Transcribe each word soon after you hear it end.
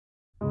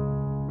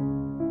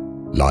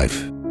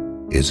Life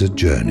is a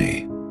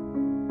journey,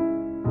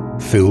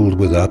 filled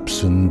with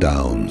ups and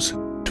downs,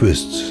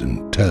 twists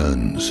and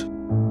turns.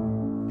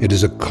 It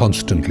is a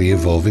constantly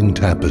evolving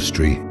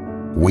tapestry,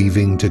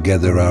 weaving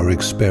together our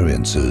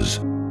experiences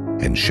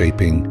and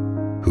shaping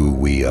who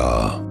we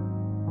are.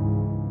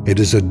 It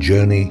is a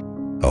journey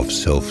of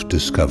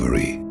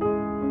self-discovery,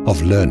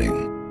 of learning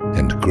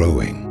and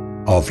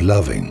growing, of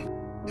loving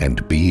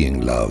and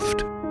being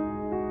loved.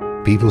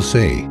 People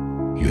say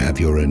you have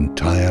your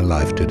entire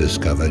life to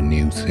discover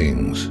new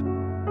things.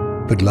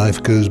 But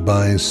life goes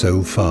by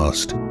so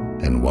fast,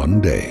 and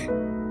one day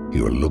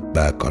you will look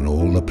back on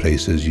all the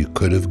places you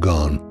could have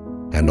gone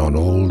and on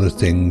all the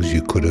things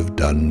you could have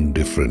done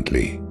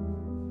differently.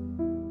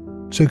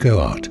 So go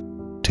out,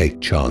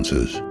 take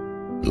chances,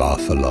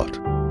 laugh a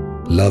lot,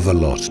 love a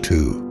lot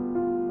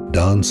too,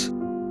 dance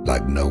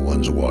like no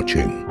one's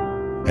watching,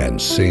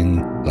 and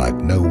sing like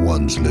no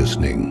one's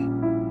listening.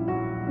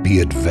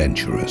 Be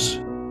adventurous.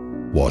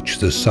 Watch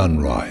the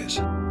sunrise.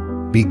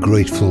 Be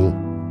grateful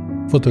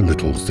for the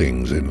little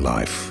things in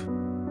life.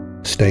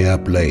 Stay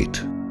up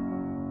late.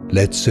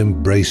 Let's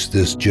embrace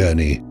this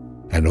journey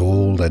and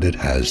all that it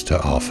has to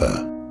offer.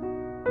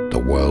 The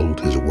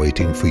world is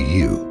waiting for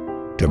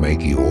you to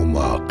make your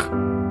mark.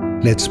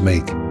 Let's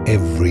make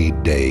every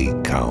day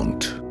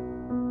count.